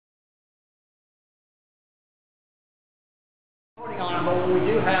On them, but what we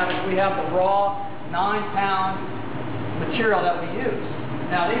do have is we have the raw 9-pound material that we use.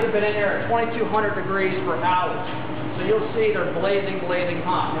 Now these have been in there at 2,200 degrees for hours, so you'll see they're blazing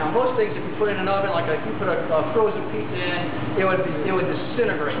hot. Now most things, if you put in an oven, like if you put a frozen pizza in, it would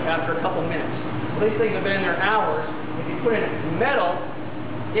disintegrate after a couple minutes. So these things have been in there hours. If you put in metal,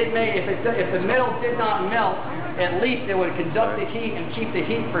 it may, if the metal did not melt, at least it would conduct the heat and keep the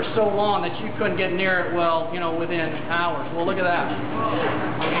heat for so long that you couldn't get near it, well, you know, within hours. Well, look at that.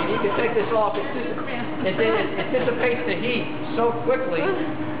 I mean, you can take this off. It dissipates the heat so quickly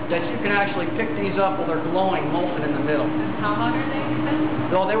that you can actually pick these up while they're glowing, molten in the middle. How hot are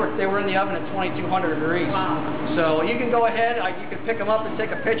they? Well, they were in the oven at 2,200 degrees. Wow. So you can go ahead, you can pick them up and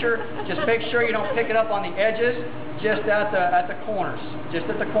take a picture. Just make sure you don't pick it up on the edges, just at the corners. Just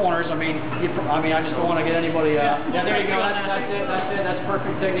at the corners. I mean, I just don't want to get anybody. Yeah, there you go. That's it. That's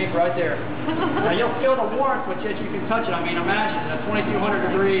perfect technique right there. Now you'll feel the warmth, which is you can touch it. I mean, imagine at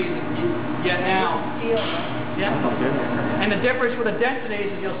 2,200 degrees you get now. Yeah. And the difference with the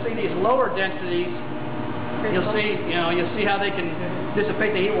densities is you'll see these lower densities. You'll see how they can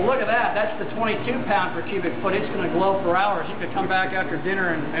dissipate the heat. Well, look at that. That's the 22 pound per cubic foot. It's going to glow for hours. You could come back after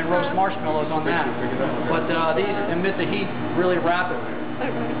dinner and roast marshmallows on that. But these emit the heat really rapidly.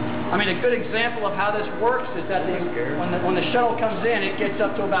 I mean, a good example of how this works is that when the shuttle comes in, it gets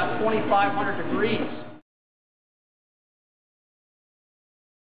up to about 2,500 degrees.